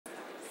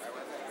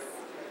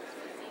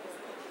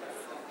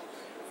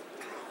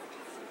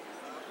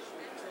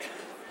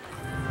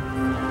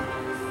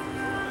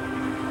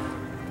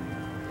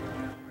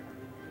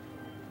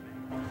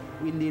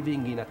We're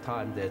living in a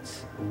time that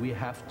we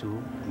have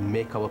to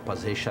make our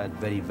position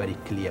very, very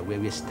clear where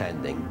we're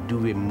standing. Do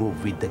we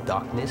move with the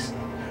darkness,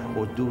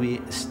 or do we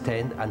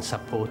stand and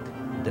support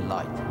the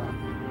light?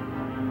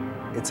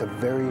 It's a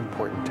very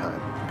important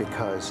time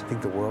because I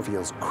think the world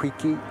feels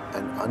creaky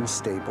and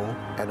unstable,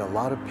 and a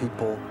lot of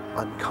people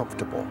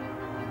uncomfortable.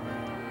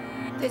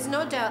 There's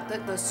no doubt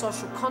that the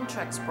social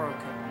contract's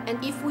broken,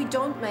 and if we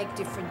don't make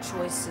different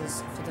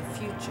choices for the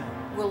future,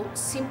 will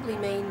simply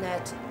mean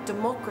that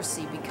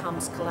democracy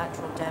becomes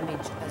collateral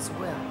damage as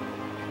well.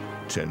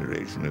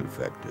 Generational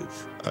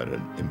factors are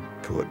an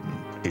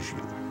important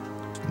issue.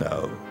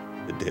 Now,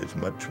 there's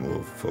much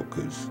more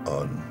focus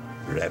on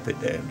rapid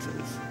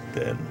answers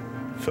than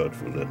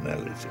thoughtful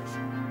analysis.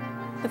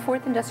 The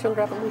fourth industrial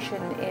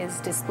revolution is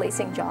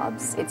displacing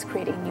jobs, it's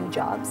creating new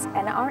jobs,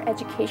 and our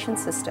education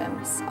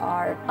systems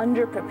are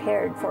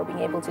underprepared for being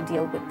able to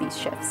deal with these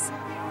shifts.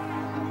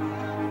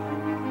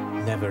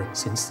 Never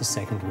since the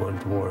Second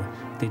World War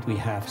did we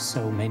have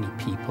so many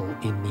people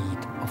in need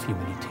of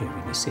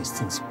humanitarian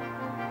assistance.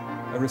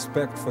 A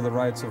respect for the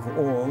rights of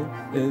all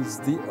is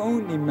the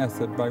only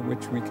method by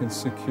which we can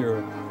secure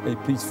a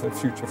peaceful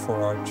future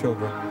for our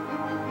children.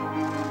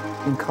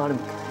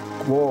 Economic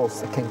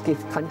growth can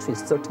give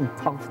countries certain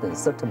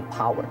confidence, certain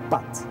power,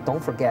 but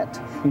don't forget,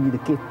 you need to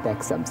give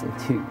back something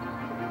too.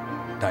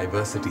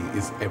 Diversity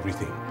is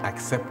everything.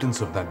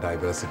 Acceptance of that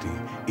diversity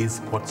is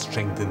what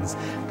strengthens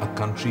a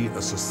country,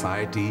 a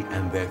society,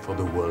 and therefore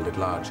the world at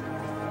large.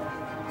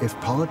 If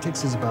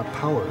politics is about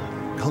power,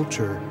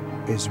 culture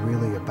is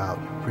really about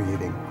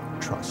creating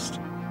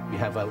trust. We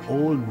have an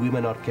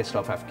all-women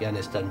orchestra of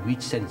Afghanistan,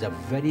 which sends a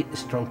very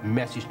strong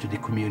message to the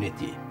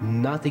community.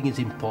 Nothing is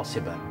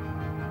impossible.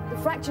 The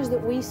fractures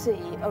that we see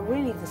are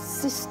really the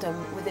system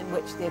within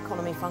which the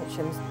economy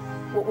functions.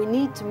 What we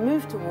need to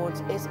move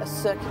towards is a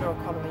circular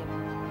economy.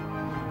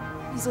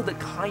 These are the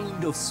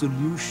kind of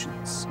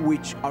solutions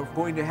which are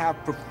going to have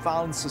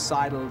profound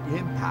societal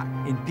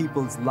impact in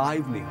people's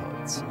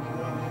livelihoods.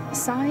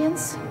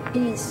 Science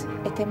is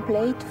a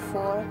template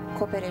for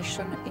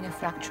cooperation in a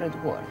fractured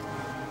world.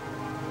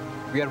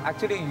 We are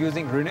actually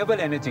using renewable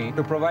energy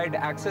to provide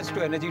access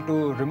to energy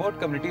to remote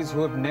communities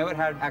who have never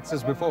had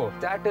access before.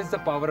 That is the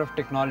power of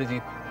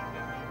technology.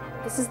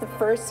 This is the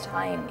first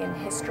time in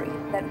history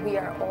that we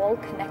are all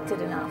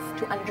connected enough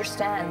to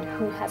understand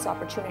who has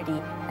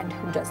opportunity and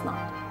who does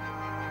not.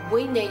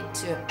 We need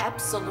to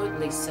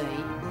absolutely see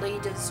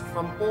leaders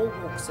from all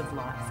walks of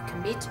life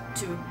commit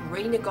to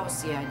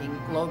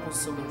renegotiating global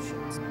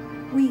solutions.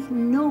 We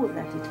know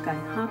that it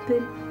can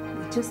happen,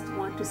 we just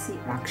want to see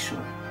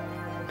action.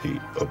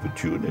 The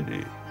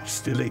opportunity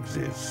still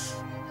exists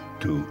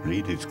to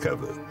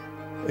rediscover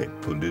a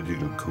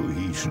political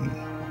cohesion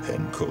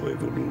and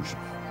co-evolution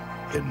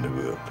in the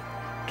world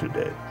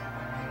today.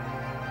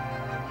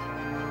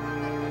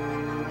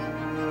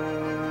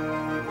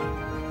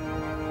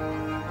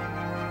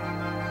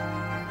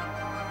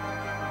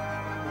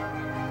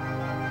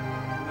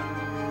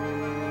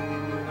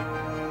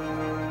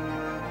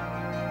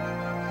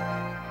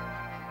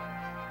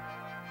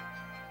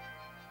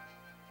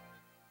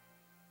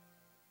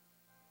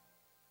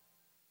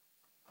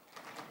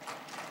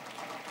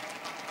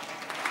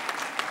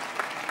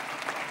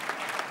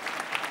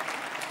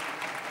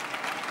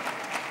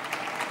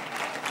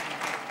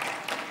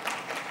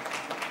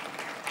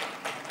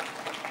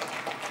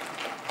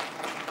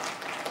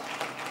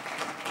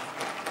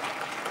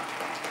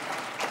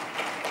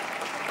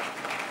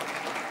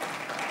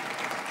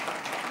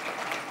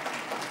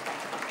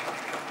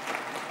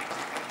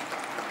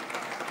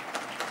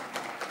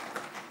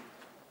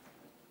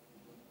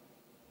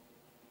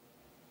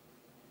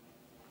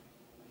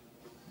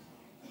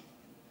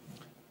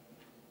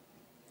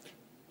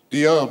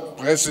 Dear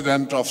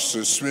President of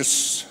the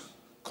Swiss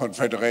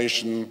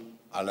Confederation,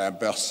 Alain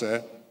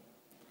Berset,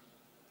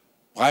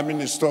 Prime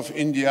Minister of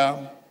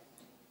India,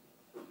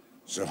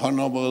 the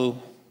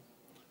Honorable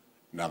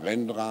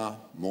Narendra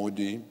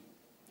Modi,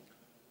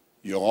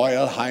 Your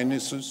Royal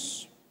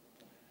Highnesses,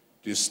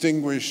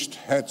 distinguished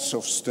heads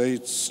of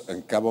states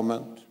and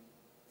government,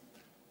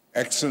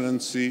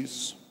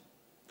 Excellencies,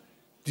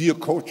 dear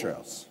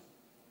co-chairs,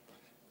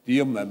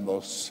 dear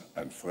members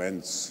and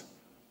friends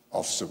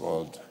of the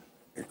World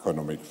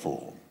Economic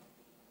Forum.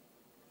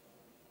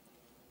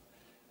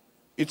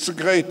 It's a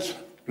great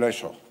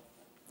pleasure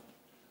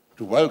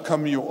to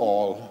welcome you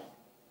all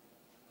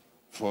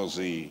for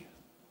the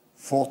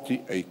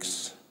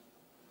 48th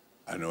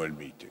annual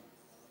meeting.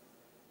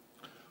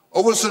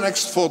 Over the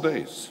next 4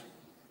 days,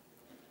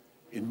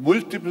 in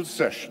multiple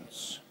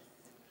sessions,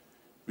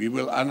 we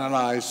will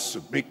analyze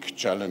the big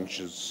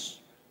challenges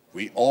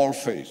we all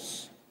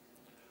face,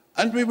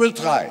 and we will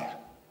try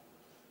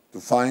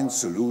to find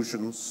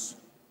solutions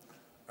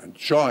and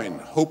join,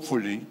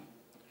 hopefully,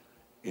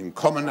 in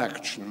common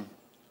action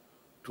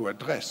to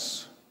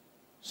address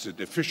the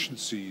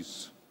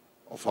deficiencies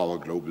of our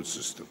global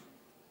system.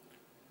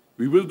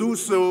 We will do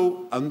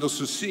so under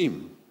the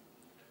theme,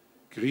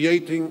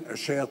 creating a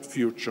shared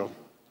future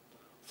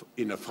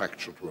in a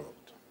fractured world.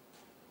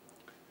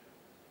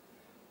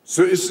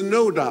 There is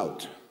no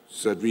doubt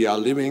that we are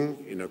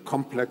living in a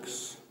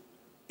complex,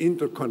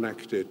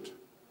 interconnected,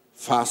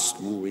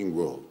 fast-moving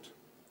world.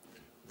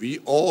 We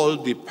all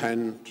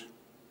depend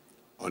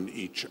on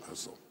each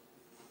other.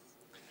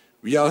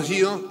 We are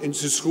here in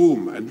this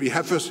room, and we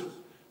have a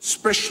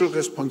special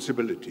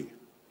responsibility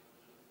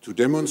to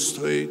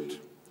demonstrate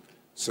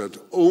that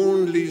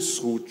only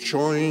through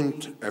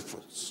joint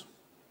efforts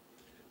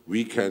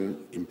we can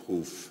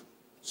improve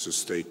the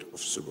state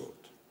of the world.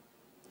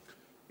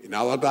 In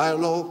our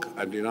dialogue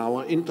and in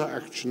our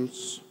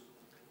interactions,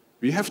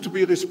 we have to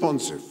be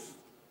responsive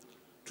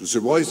to the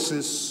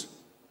voices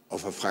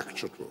of a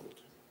fractured world.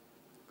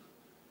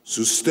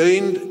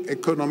 Sustained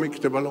economic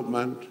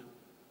development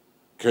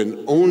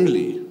can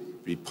only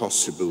be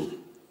possible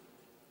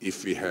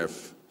if we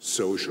have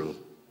social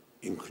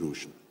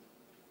inclusion.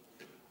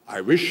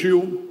 I wish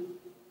you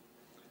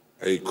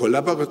a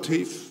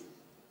collaborative,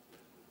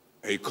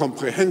 a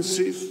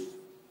comprehensive,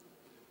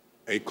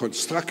 a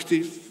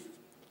constructive,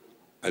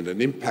 and an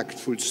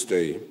impactful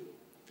stay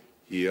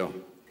here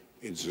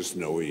in the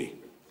snowy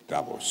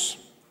Davos.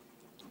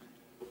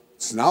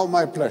 It's now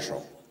my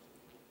pleasure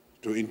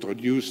to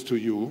introduce to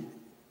you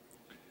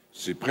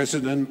the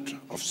President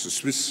of the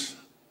Swiss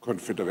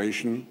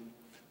Confederation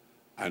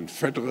and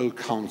Federal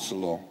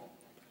Councillor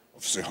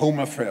of the Home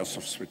Affairs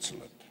of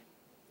Switzerland,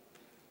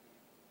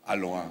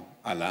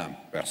 Alain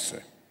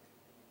Berset.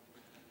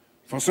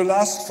 For the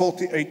last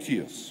 48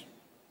 years,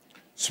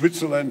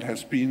 Switzerland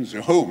has been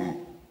the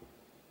home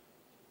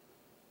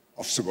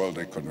of the World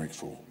Economic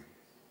Forum.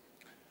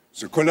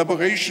 The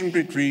collaboration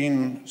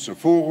between the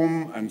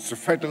Forum and the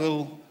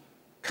federal,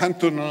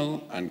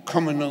 cantonal and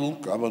communal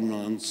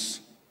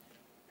governments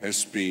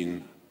has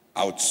been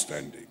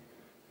outstanding.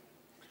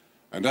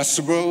 And as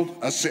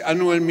the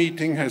annual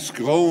meeting has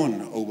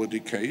grown over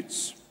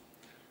decades,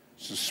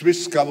 the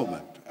Swiss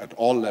government at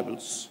all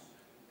levels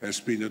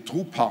has been a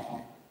true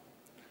partner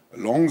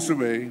along the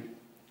way,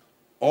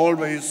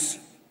 always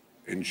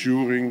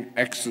ensuring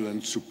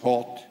excellent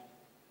support,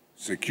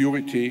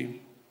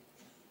 security,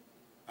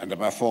 and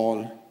above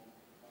all,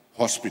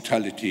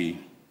 hospitality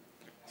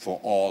for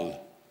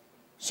all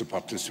the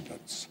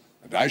participants.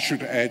 And I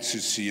should add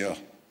this here,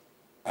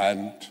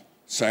 and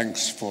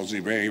thanks for the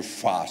very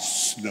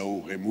fast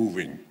snow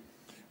removing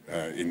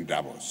in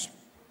Davos.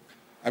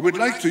 I would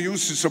like to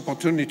use this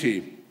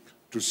opportunity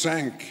to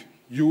thank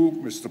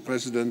you, Mr.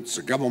 President,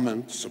 the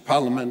government, the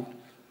Parliament,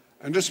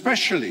 and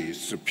especially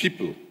the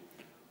people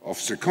of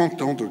the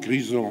Canton de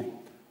Grisons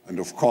and,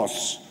 of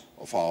course,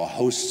 of our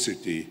host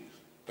city,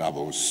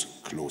 Davos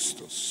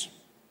Klosters.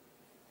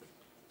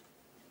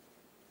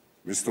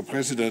 Mr.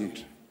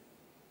 President,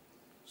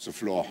 the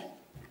floor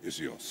is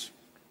yours.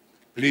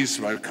 Please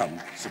welcome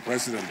the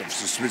President of the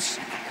Swiss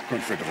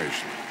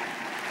Confederation.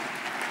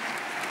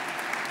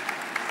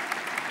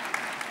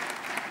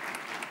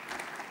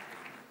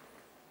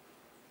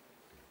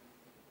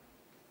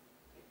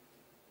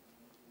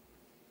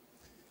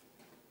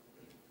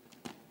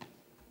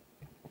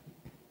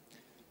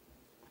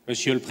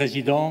 Monsieur le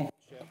Président.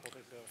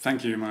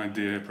 Thank you, my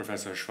dear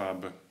Professor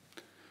Schwab.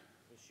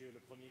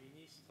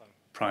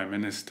 Prime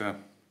Minister,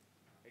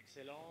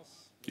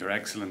 Your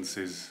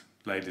Excellencies,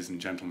 ladies and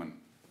gentlemen.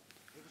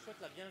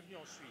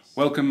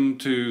 Welcome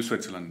to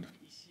Switzerland,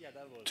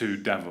 to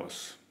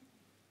Davos,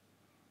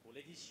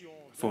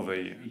 for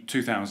the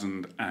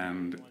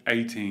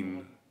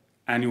 2018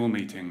 annual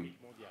meeting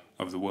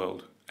of the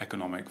World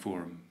Economic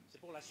Forum.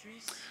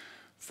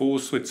 For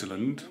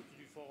Switzerland,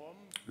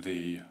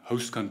 the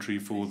host country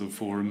for the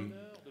forum,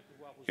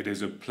 it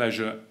is a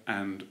pleasure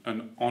and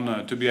an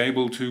honor to be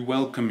able to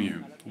welcome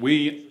you.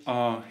 We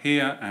are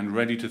here and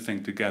ready to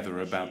think together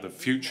about the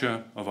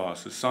future of our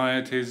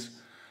societies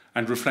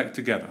and reflect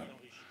together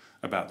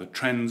about the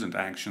trends and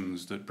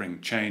actions that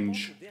bring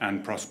change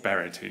and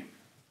prosperity.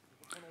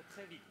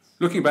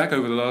 Looking back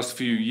over the last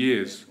few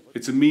years,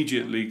 it's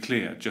immediately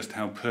clear just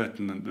how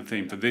pertinent the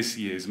theme for this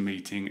year's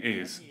meeting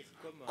is,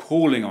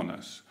 calling on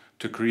us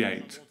to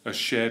create a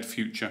shared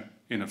future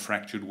in a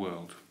fractured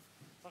world.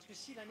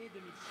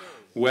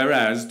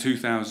 Whereas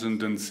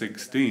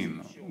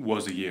 2016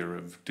 was a year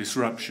of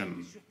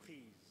disruption,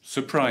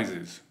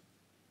 surprises,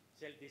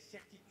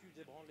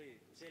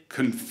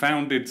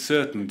 confounded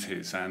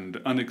certainties and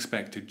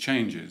unexpected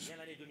changes.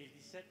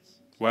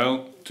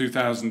 Well,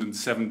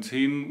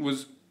 2017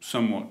 was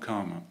somewhat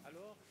calmer.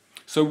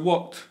 So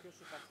what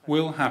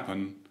will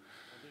happen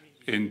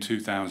in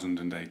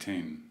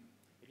 2018?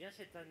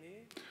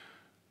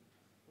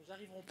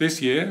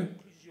 This year,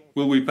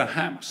 will we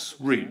perhaps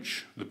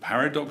reach the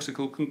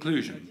paradoxical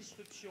conclusion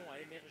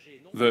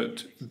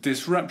that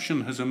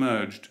disruption has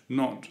emerged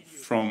not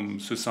from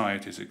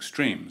society's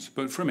extremes,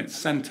 but from its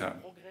center,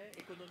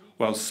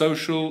 while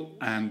social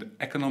and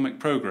economic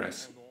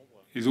progress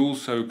is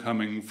also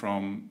coming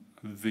from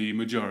the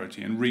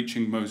majority and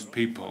reaching most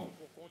people?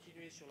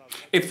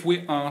 If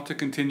we are to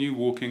continue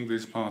walking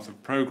this path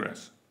of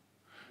progress,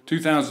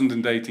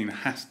 2018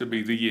 has to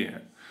be the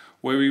year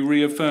where we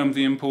reaffirm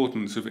the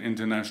importance of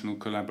international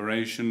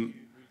collaboration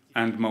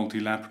and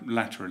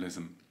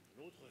multilateralism.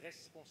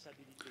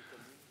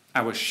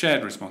 our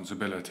shared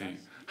responsibility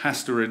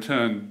has to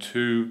return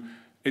to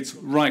its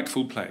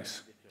rightful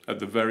place at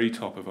the very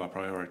top of our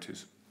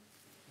priorities.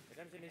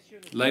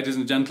 Ladies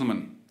and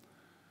gentlemen,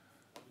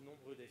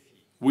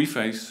 we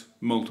face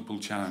multiple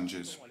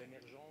challenges.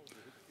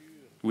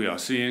 We are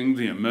seeing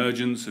the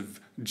emergence of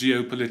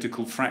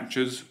geopolitical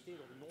fractures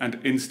and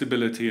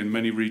instability in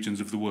many regions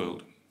of the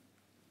world.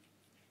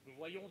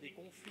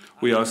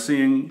 We are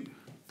seeing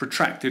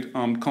protracted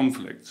armed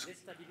conflicts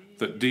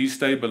that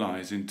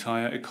destabilize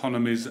entire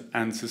economies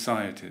and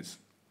societies,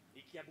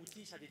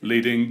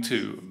 leading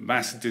to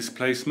mass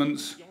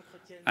displacements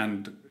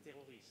and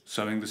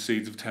sowing the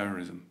seeds of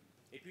terrorism.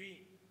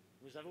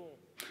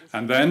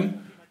 And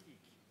then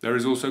there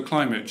is also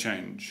climate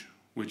change,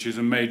 which is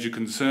a major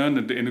concern,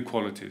 and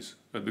inequalities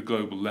at the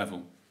global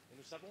level.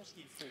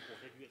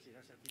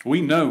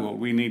 We know what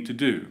we need to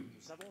do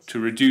to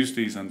reduce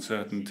these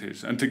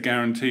uncertainties and to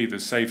guarantee the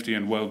safety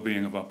and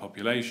well-being of our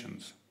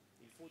populations.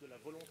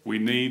 We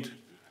need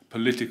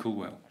political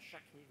will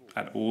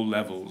at all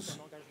levels.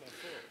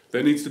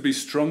 There needs to be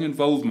strong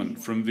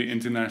involvement from the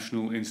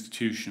international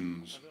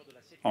institutions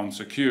on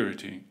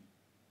security,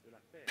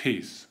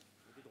 peace,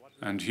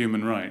 and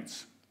human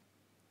rights.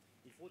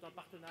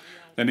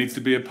 There needs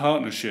to be a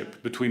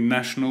partnership between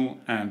national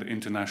and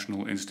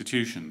international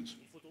institutions.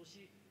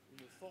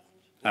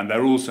 And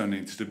there also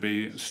needs to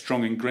be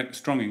strong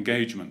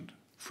engagement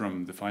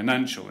from the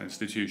financial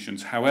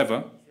institutions.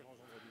 However,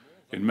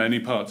 in many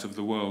parts of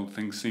the world,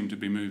 things seem to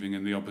be moving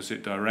in the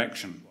opposite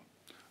direction,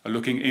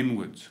 looking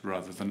inwards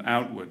rather than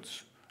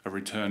outwards, a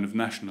return of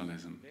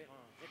nationalism,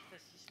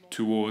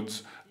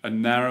 towards a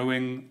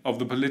narrowing of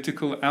the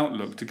political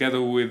outlook,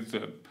 together with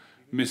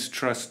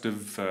mistrust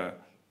of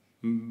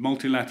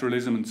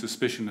multilateralism and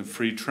suspicion of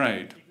free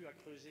trade.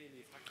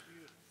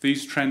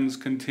 These trends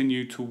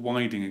continue to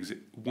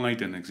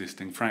widen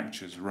existing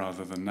fractures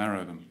rather than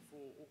narrow them.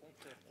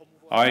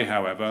 I,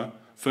 however,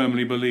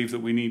 firmly believe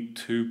that we need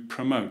to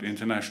promote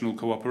international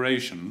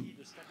cooperation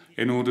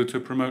in order to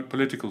promote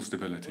political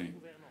stability,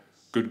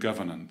 good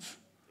governance,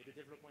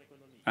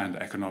 and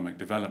economic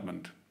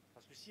development.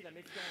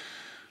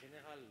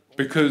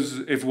 Because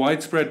if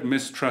widespread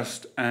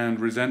mistrust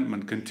and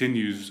resentment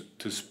continues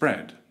to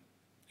spread,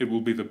 it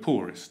will be the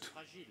poorest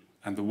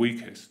and the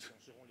weakest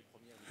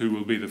who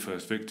will be the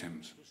first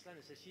victims.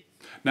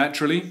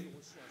 Naturally,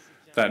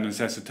 that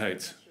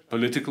necessitates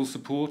political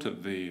support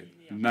at the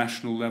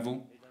national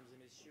level.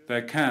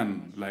 There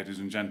can, ladies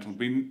and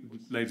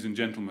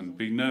gentlemen,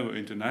 be no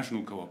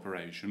international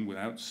cooperation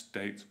without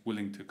states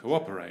willing to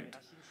cooperate.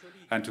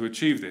 And to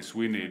achieve this,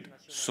 we need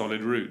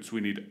solid roots,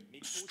 we need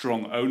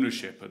strong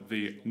ownership at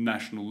the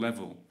national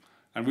level,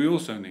 and we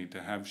also need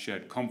to have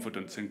shared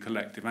confidence in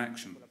collective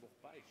action.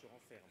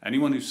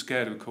 Anyone who's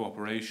scared of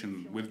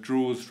cooperation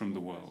withdraws from the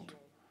world.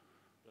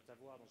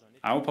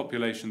 Our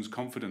population's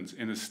confidence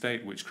in a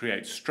state which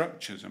creates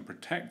structures and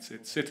protects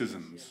its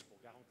citizens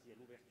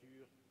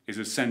is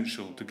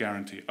essential to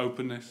guarantee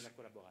openness,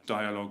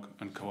 dialogue,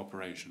 and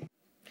cooperation.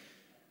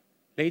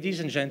 Ladies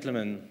and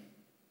gentlemen,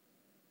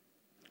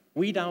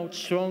 without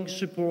strong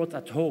support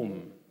at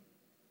home,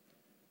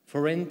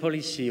 foreign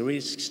policy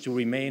risks to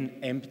remain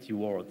empty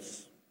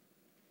words.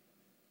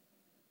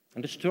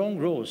 And the strong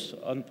growth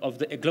of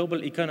the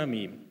global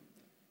economy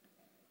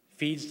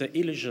feeds the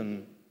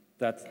illusion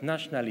that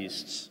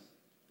nationalists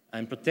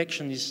and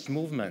protectionist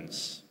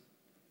movements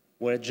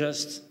were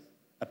just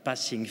a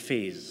passing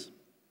phase.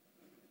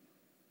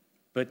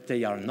 But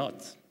they are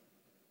not.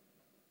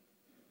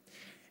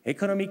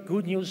 Economic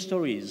good news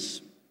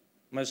stories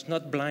must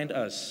not blind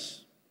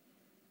us.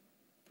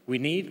 We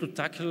need to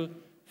tackle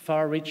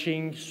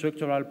far-reaching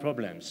structural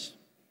problems.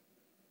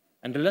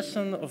 And the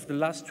lesson of the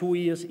last 2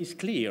 years is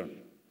clear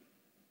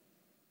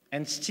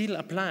and still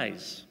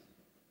applies.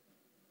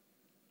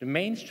 The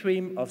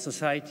mainstream of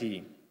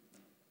society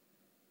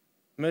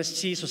must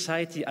see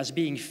society as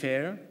being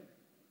fair,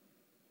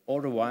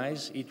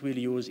 otherwise it will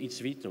use its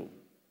veto.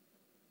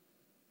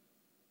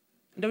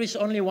 There is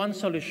only one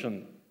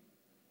solution: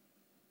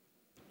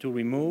 to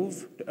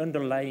remove the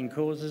underlying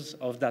causes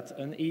of that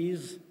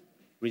unease,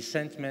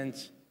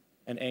 resentment,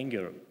 and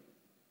anger.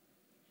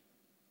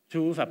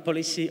 To have a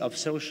policy of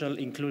social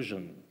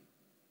inclusion,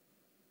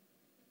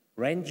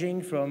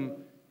 ranging from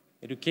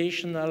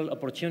educational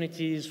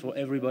opportunities for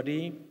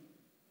everybody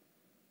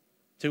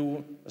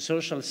to a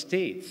social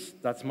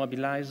state that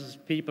mobilizes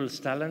people's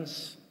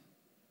talents,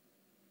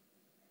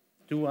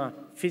 to a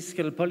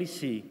fiscal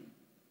policy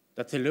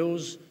that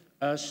allows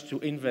us to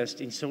invest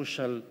in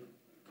social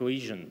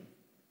cohesion.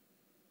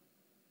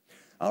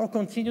 Our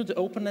continued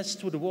openness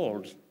to the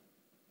world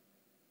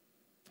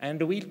and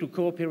the will to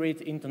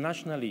cooperate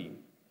internationally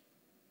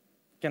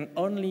can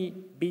only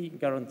be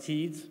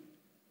guaranteed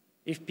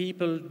if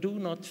people do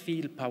not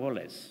feel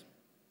powerless.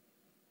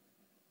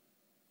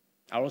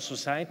 Our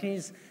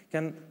societies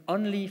can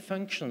only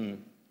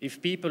function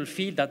if people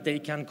feel that they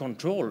can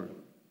control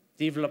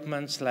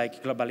developments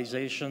like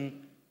globalization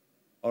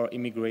or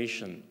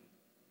immigration.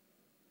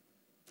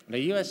 The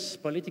US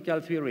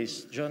political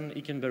theorist John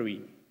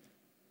Hickenberry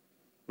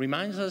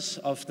reminds us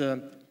of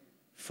the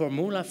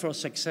formula for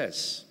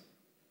success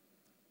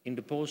in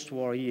the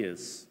post-war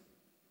years.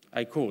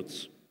 I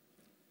quote,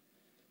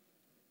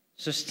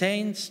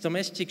 "Sustained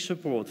domestic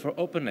support for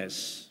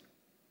openness,"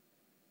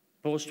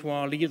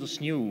 post-war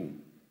leaders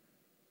knew,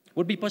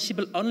 would be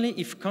possible only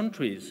if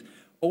countries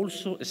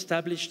also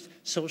established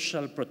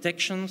social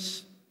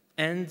protections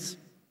and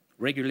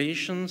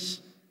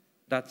regulations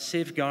that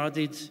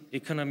safeguarded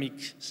economic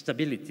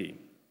stability.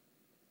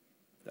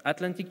 The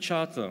Atlantic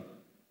Charter,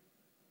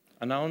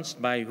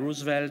 announced by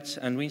Roosevelt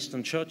and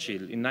Winston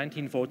Churchill in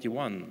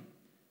 1941,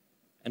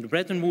 and the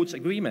Bretton Woods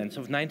Agreement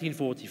of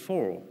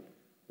 1944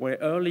 were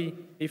early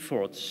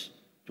efforts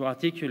to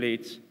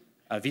articulate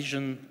a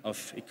vision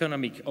of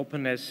economic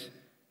openness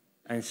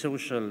and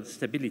social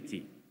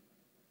stability.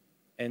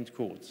 End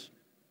quote.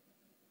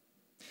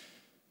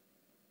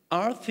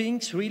 Are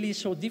things really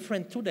so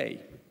different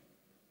today?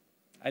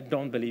 I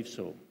don't believe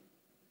so.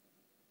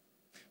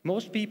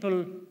 Most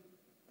people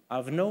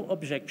have no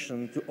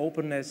objection to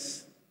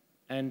openness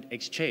and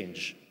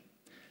exchange,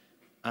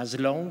 as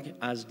long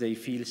as they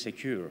feel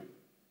secure.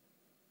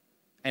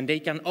 And they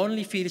can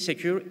only feel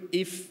secure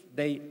if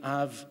they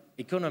have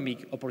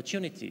economic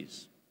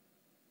opportunities.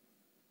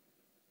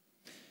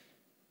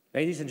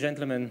 Ladies and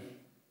gentlemen,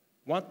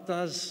 what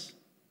does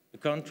the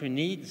country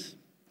need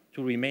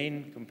to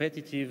remain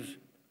competitive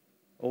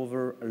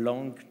over a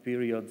long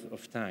period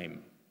of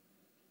time?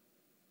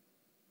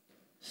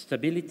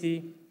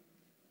 Stability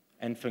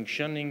and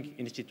functioning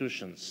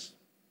institutions,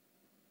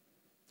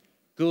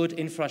 good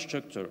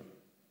infrastructure,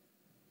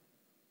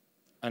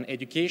 an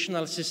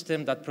educational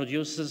system that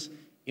produces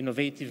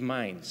innovative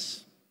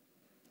minds,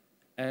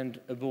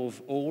 and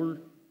above all,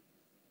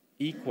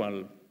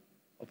 equal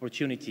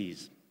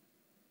opportunities.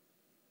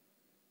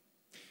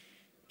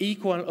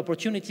 Equal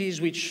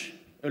opportunities which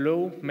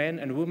allow men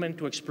and women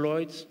to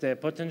exploit their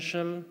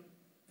potential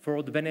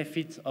for the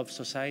benefit of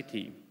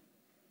society.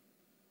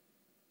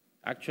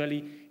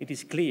 Actually, it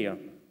is clear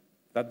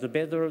that the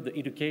better the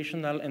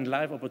educational and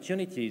life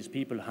opportunities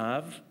people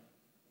have,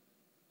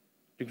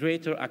 the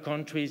greater a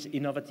country's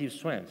innovative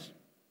strength,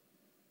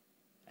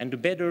 and the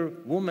better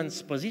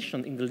women's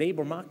position in the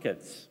labor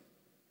markets,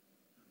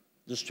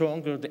 the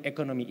stronger the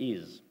economy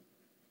is.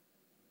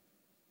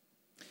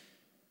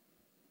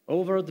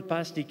 Over the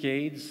past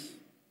decades,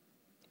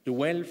 the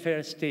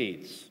welfare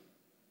states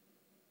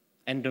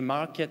and the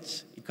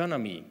market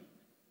economy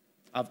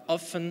have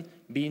often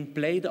been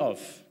played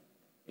off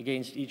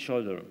against each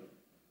other.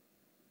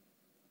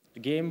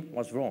 The game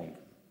was wrong,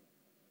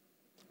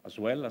 as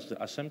well as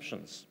the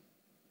assumptions.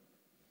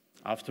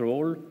 After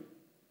all,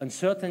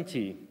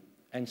 uncertainty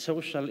and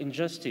social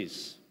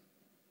injustice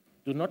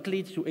do not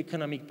lead to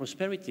economic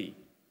prosperity.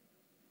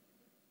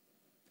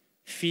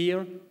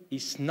 Fear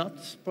is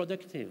not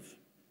productive.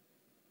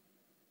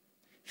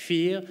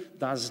 Fear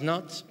does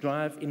not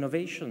drive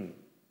innovation.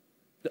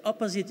 The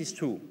opposite is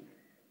true.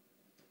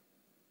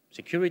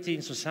 Security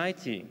in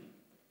society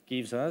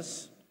gives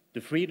us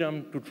the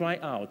freedom to try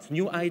out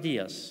new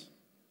ideas.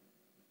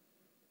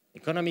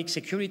 Economic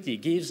security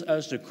gives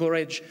us the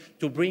courage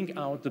to bring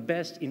out the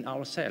best in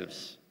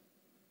ourselves.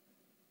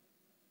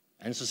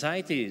 And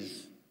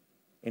societies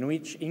in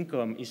which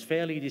income is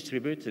fairly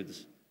distributed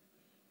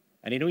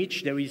and in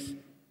which there is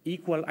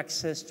equal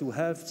access to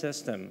health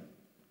system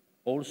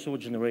also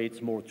generates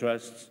more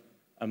trust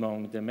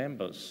among the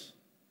members.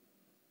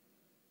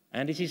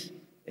 And this is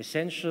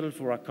essential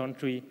for a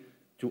country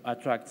to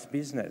attract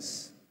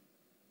business,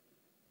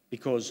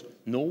 because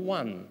no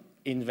one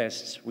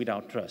invests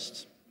without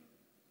trust.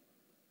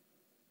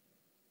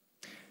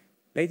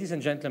 Ladies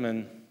and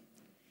gentlemen,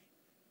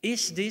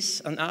 is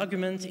this an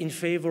argument in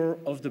favor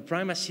of the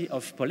primacy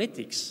of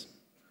politics?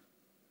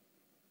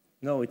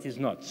 No, it is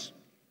not.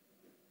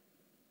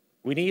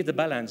 We need a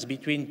balance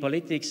between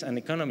politics and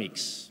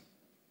economics,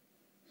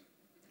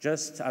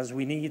 just as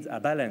we need a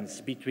balance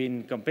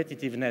between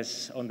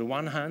competitiveness on the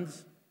one hand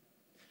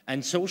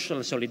and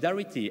social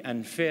solidarity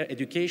and fair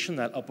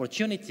educational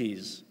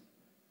opportunities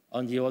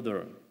on the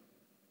other.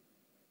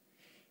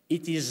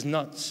 It is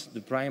not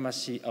the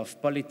primacy of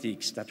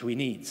politics that we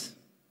need.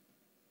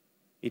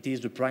 It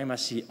is the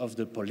primacy of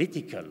the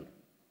political.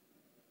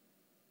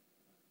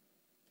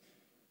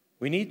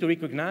 We need to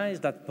recognize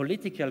that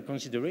political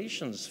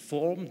considerations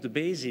form the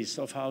basis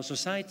of our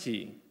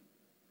society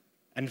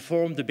and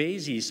form the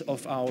basis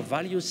of our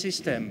value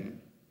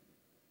system,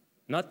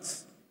 not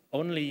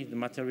only the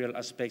material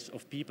aspects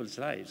of people's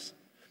lives,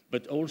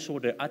 but also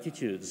their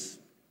attitudes,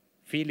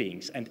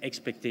 feelings, and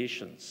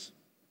expectations.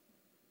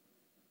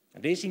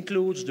 And this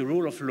includes the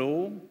rule of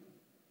law,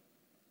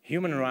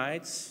 human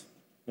rights,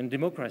 and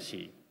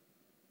democracy,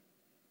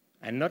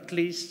 and not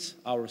least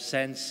our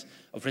sense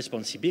of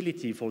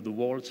responsibility for the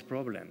world's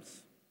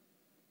problems.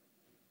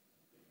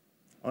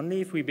 Only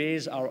if we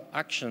base our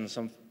actions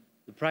on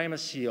the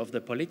primacy of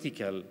the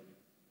political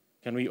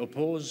can we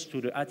oppose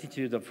to the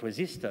attitude of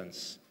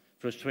resistance,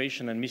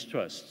 frustration, and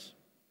mistrust.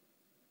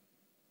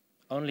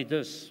 Only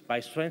thus, by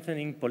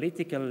strengthening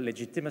political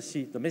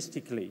legitimacy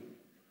domestically,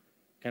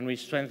 can we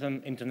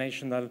strengthen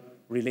international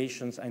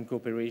relations and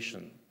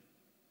cooperation.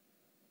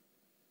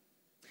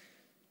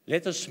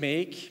 Let us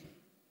make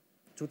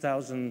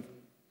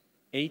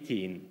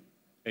 2018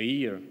 a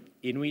year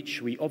in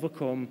which we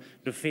overcome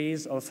the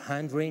phase of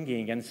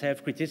hand-wringing and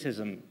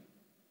self-criticism,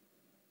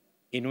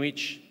 in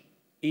which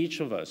each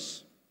of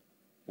us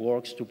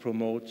works to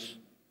promote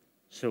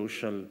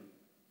social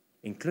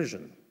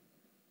inclusion.